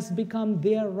righteousness has become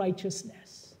their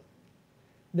righteousness,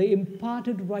 the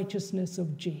imparted righteousness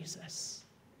of Jesus.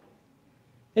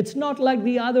 It's not like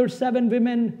the other 7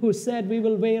 women who said, "We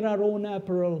will wear our own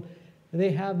apparel."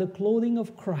 They have the clothing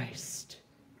of Christ.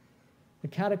 The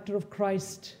character of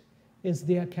Christ is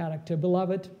their character.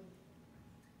 Beloved,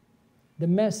 the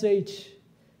message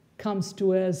comes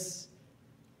to us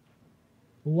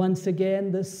once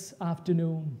again this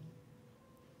afternoon.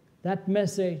 That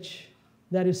message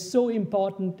that is so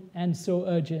important and so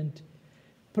urgent.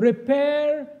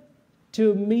 Prepare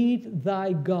to meet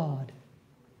thy God,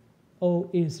 O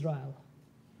Israel.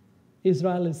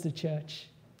 Israel is the church.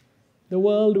 The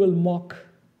world will mock.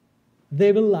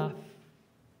 They will laugh.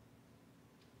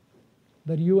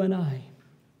 But you and I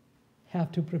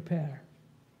have to prepare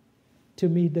to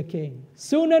meet the King.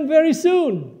 Soon and very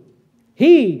soon,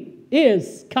 He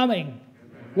is coming.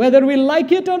 Whether we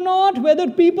like it or not, whether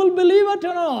people believe it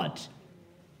or not,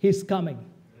 He's coming.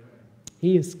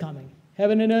 He is coming.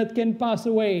 Heaven and earth can pass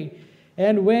away.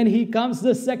 And when He comes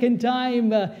the second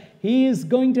time, He is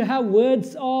going to have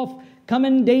words of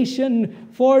commendation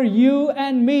for you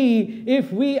and me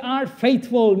if we are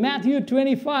faithful. Matthew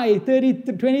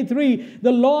 25:23,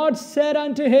 the Lord said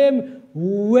unto him,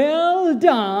 "Well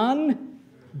done,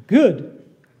 good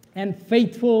and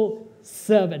faithful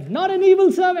servant." Not an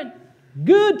evil servant.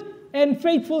 Good and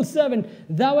faithful servant.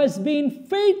 Thou hast been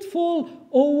faithful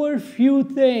over few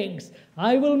things.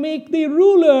 I will make thee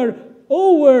ruler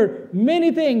over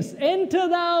many things. Enter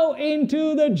thou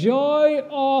into the joy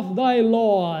of thy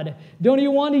Lord. Don't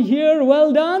you want to hear,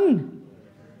 "Well done"?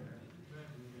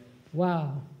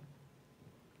 Wow.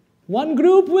 One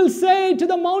group will say to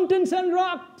the mountains and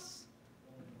rocks,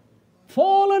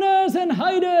 "Fall on us and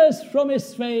hide us from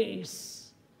His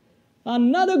face."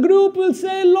 Another group will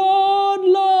say, "Lord,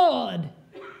 Lord."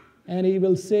 And He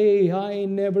will say, "I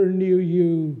never knew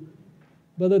you."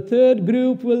 But the third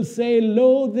group will say,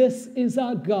 "Lo, this is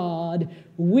our God.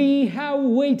 We have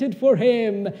waited for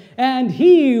Him, and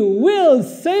He will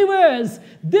save us.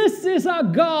 This is our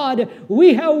God.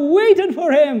 We have waited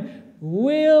for Him.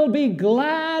 We'll be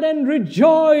glad and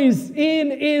rejoice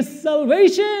in His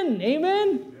salvation." Amen?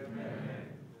 Amen.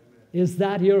 Is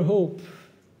that your hope?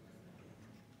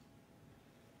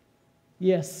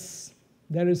 Yes,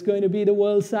 there is going to be the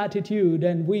world's attitude,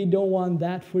 and we don't want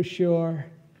that for sure.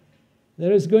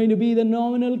 There is going to be the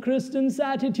nominal Christian's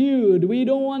attitude. We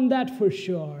don't want that for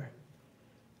sure.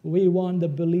 We want the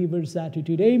believer's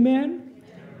attitude. Amen? Amen?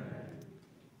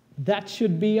 That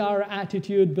should be our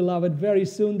attitude, beloved. Very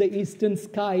soon the eastern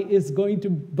sky is going to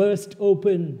burst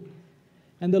open,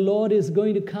 and the Lord is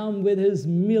going to come with His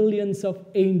millions of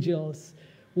angels.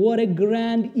 What a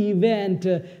grand event.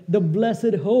 The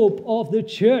blessed hope of the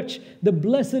church, the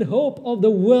blessed hope of the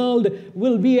world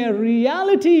will be a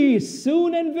reality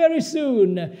soon and very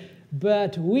soon.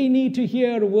 But we need to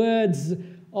hear words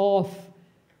of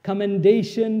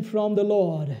commendation from the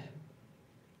Lord.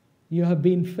 You have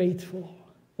been faithful.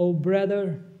 Oh,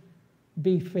 brother,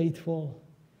 be faithful.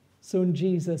 Soon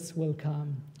Jesus will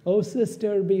come. Oh,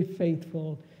 sister, be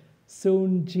faithful.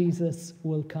 Soon Jesus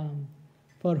will come,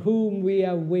 for whom we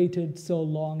have waited so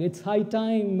long. It's high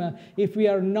time, if we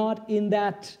are not in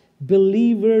that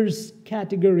believers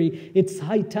category, it's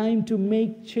high time to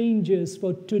make changes,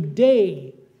 for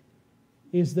today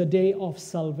is the day of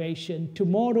salvation.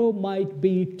 Tomorrow might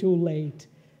be too late.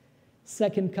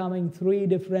 Second coming, 3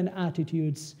 different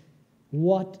attitudes.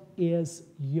 What is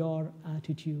your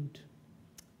attitude?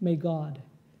 May God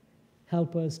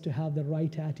help us to have the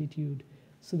right attitude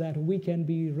so that we can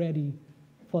be ready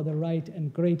for the right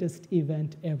and greatest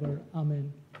event ever.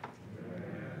 Amen.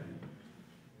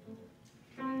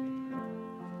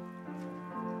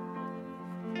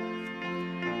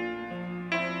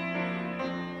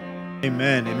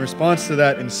 Amen. In response to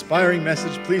that inspiring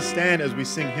message, please stand as we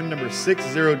sing hymn number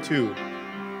 602,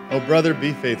 "O Brother,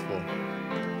 Be Faithful."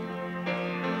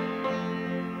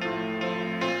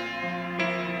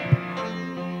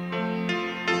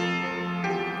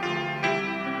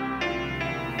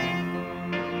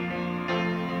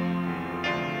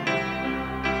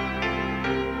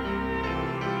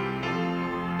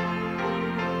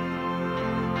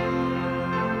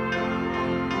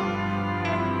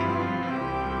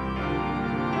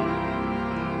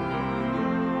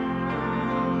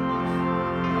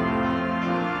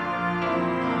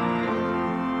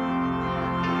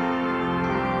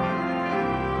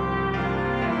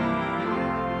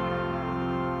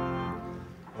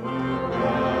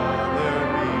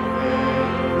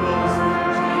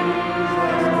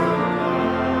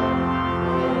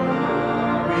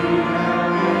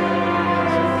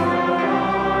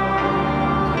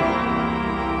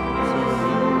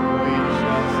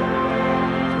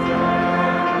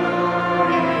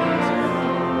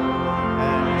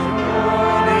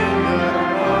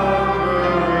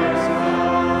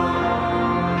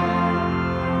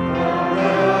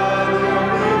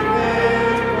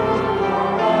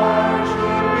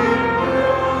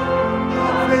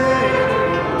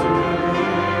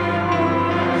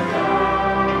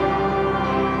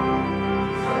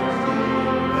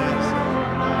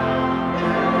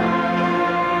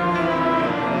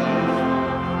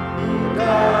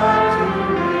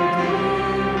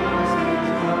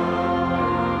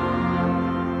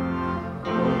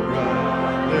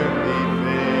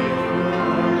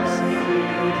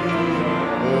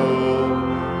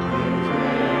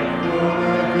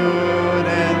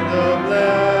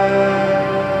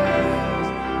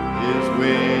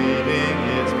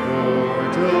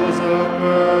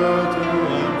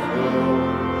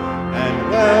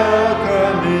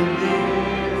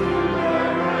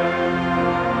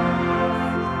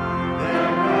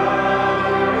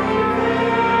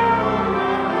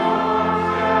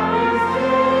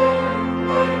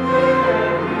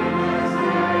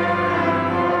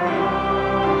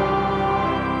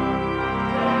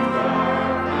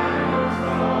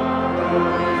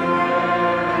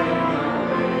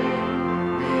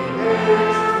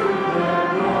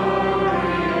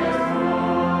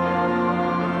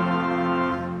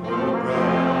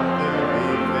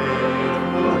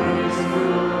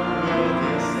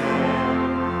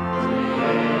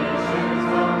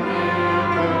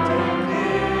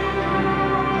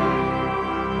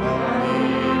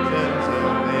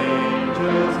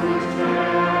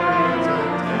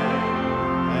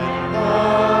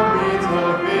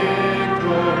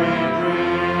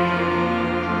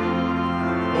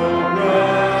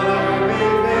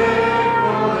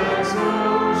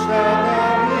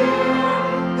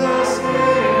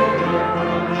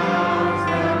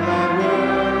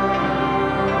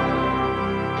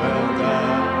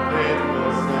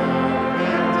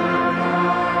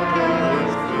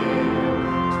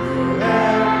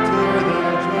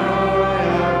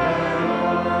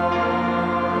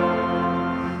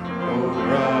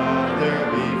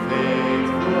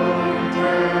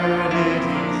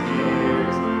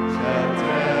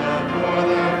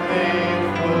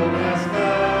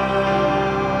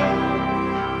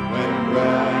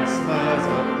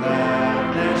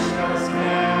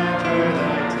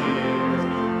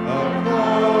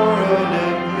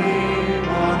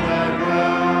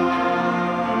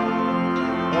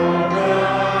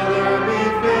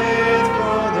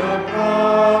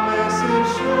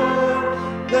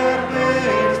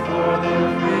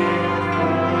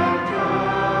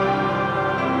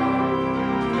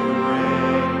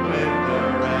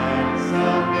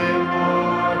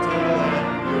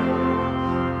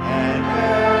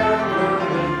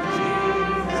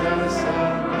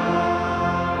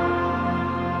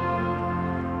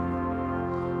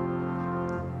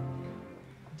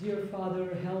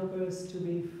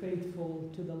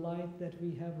 To the light that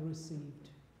we have received.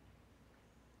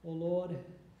 O Lord,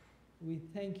 we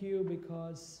thank you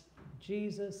because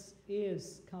Jesus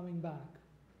is coming back.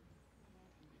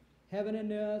 Heaven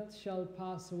and earth shall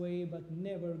pass away, but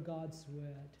never God's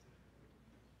word.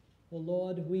 O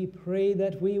Lord, we pray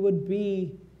that we would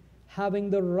be having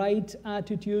the right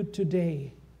attitude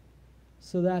today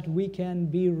so that we can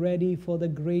be ready for the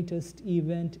greatest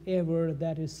event ever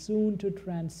that is soon to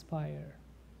transpire.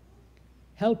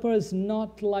 Help us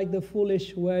not like the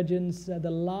foolish virgins at the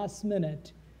last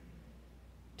minute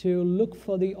to look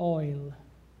for the oil.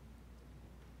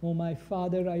 Oh, my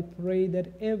Father, I pray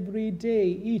that every day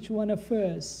each one of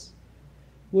us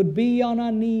would be on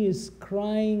our knees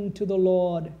crying to the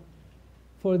Lord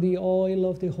for the oil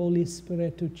of the Holy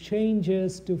Spirit to change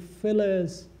us, to fill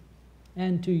us,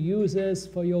 and to use us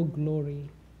for your glory.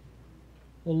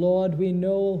 O Lord, we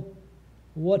know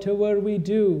whatever we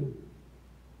do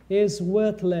is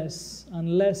worthless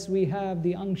unless we have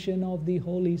the unction of the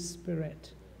Holy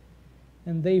Spirit.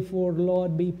 And therefore,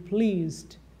 Lord, be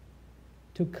pleased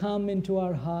to come into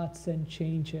our hearts and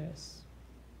change us.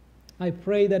 I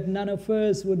pray that none of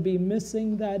us would be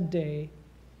missing that day,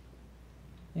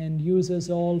 and use us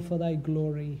all for thy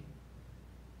glory.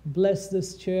 Bless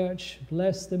this church,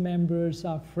 bless the members,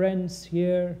 our friends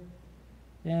here,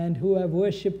 and who have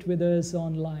worshipped with us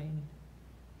online.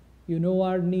 You know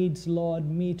our needs, Lord.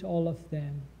 Meet all of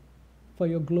them. For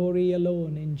your glory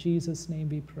alone, in Jesus' name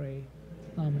we pray.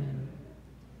 Amen.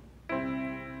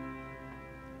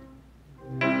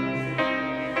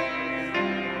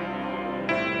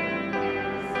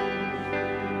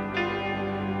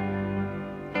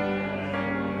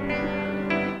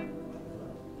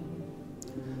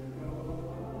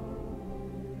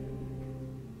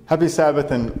 Happy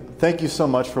Sabbath, and thank you so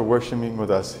much for worshiping with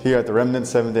us here at the Remnant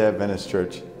Seventh-day Adventist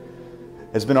Church.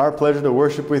 It's been our pleasure to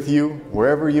worship with you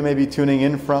wherever you may be tuning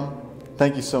in from.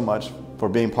 Thank you so much for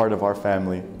being part of our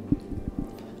family.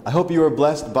 I hope you were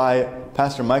blessed by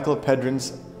Pastor Michael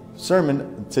Pedrin's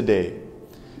sermon today.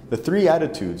 The 3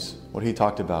 attitudes, what he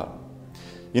talked about.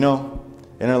 You know,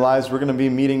 in our lives we're going to be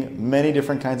meeting many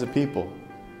different kinds of people.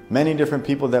 Many different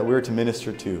people that we're to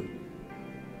minister to.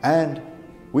 And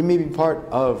we may be part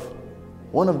of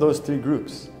one of those 3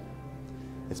 groups.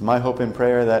 It's my hope and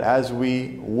prayer that as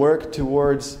we work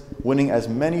towards winning as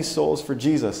many souls for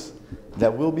Jesus,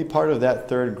 that we'll be part of that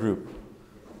 3rd group.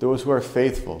 Those who are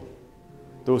faithful,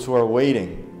 those who are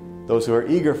waiting, those who are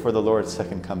eager for the Lord's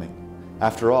second coming.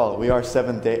 After all, we are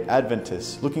Seventh-day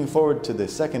Adventists, looking forward to the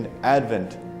second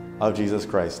advent of Jesus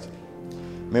Christ.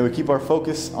 May we keep our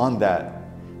focus on that.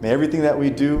 May everything that we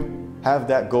do have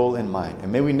that goal in mind.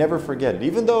 And may we never forget it.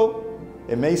 Even though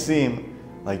it may seem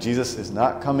like Jesus is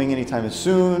not coming anytime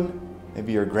soon.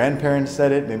 Maybe your grandparents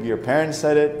said it. Maybe your parents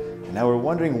said it. And now we're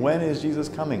wondering, when is Jesus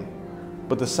coming?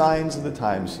 But the signs of the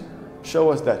times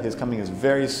show us that his coming is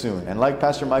very soon. And like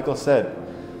Pastor Michael said,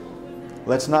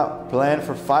 let's not plan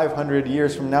for 500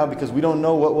 years from now, because we don't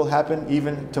know what will happen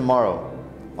even tomorrow.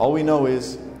 All we know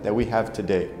is that we have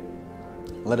today.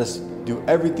 Let us do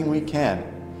everything we can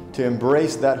to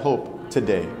embrace that hope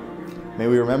today. May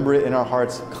we remember it in our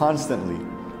hearts constantly,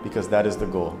 because that is the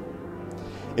goal.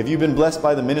 If you've been blessed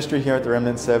by the ministry here at the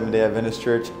Remnant Seventh-day Adventist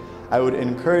Church, I would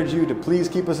encourage you to please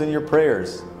keep us in your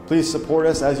prayers. Please support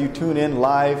us as you tune in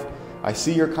live. I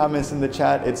see your comments in the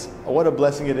chat. It's what a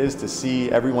blessing it is to see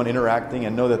everyone interacting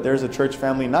and know that there's a church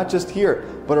family, not just here,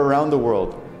 but around the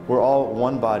world. We're all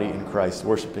one body in Christ,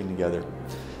 worshiping together.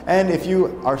 And if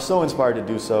you are so inspired to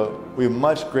do so, we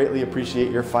much greatly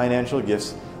appreciate your financial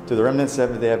gifts to the Remnant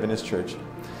Seventh-day Adventist Church.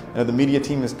 And the media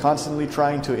team is constantly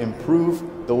trying to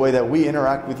improve the way that we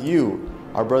interact with you,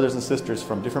 our brothers and sisters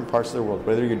from different parts of the world,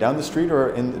 whether you're down the street or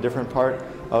in a different part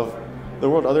of the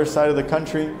world, other side of the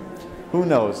country, who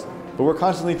knows. But we're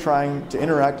constantly trying to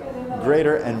interact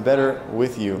greater and better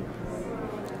with you.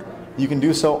 You can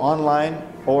do so online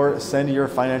or send your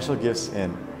financial gifts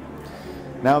in.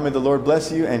 Now may the Lord bless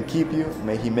you and keep you.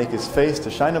 May he make his face to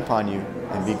shine upon you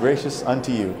and be gracious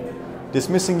unto you,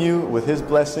 dismissing you with his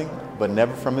blessing, but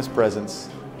never from his presence.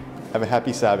 Have a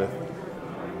happy Sabbath,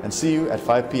 and see you at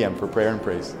 5 p.m. for prayer and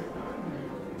praise.